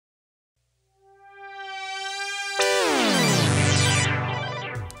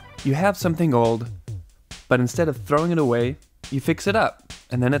You have something old, but instead of throwing it away, you fix it up,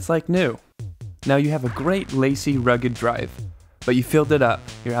 and then it's like new. Now you have a great Lacie rugged drive, but you filled it up,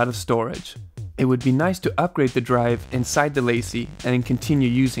 you're out of storage. It would be nice to upgrade the drive inside the Lacie and then continue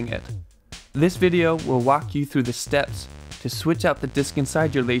using it. This video will walk you through the steps to switch out the disk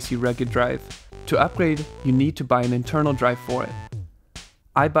inside your Lacie rugged drive. To upgrade, you need to buy an internal drive for it.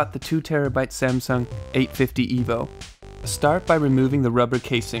 I bought the 2TB Samsung 850 EVO. Start by removing the rubber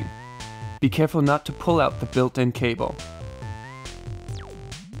casing. Be careful not to pull out the built-in cable.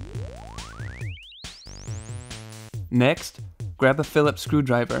 Next, grab a Phillips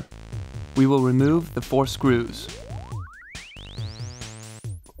screwdriver. We will remove the 4 screws.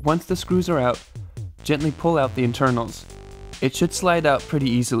 Once the screws are out, gently pull out the internals. It should slide out pretty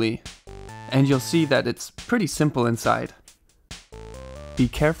easily, and you'll see that it's pretty simple inside. Be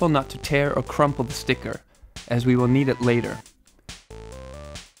careful not to tear or crumple the sticker, as we will need it later.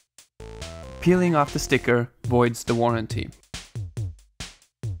 Peeling off the sticker voids the warranty.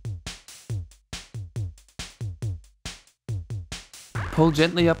 Pull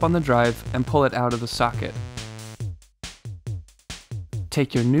gently up on the drive and pull it out of the socket.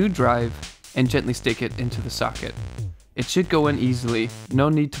 Take your new drive and gently stick it into the socket. It should go in easily, no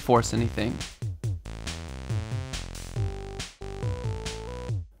need to force anything.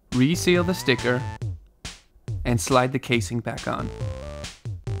 Reseal the sticker and slide the casing back on.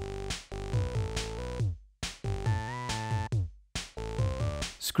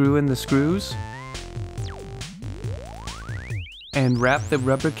 Screw in the screws and wrap the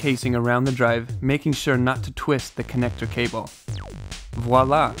rubber casing around the drive, making sure not to twist the connector cable.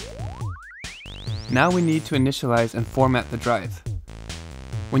 Voila! Now we need to initialize and format the drive.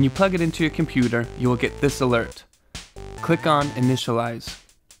 When you plug it into your computer, you will get this alert. Click on Initialize.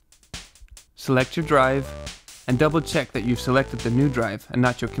 Select your drive and double check that you've selected the new drive and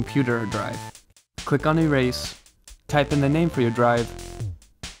not your computer or drive. Click on Erase, type in the name for your drive,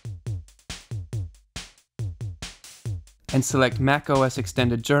 and select macOS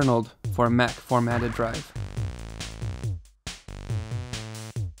Extended Journaled for a Mac formatted drive.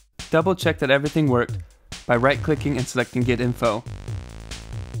 Double check that everything worked by right-clicking and selecting Get Info.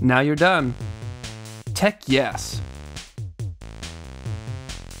 Now you're done! Tech yes!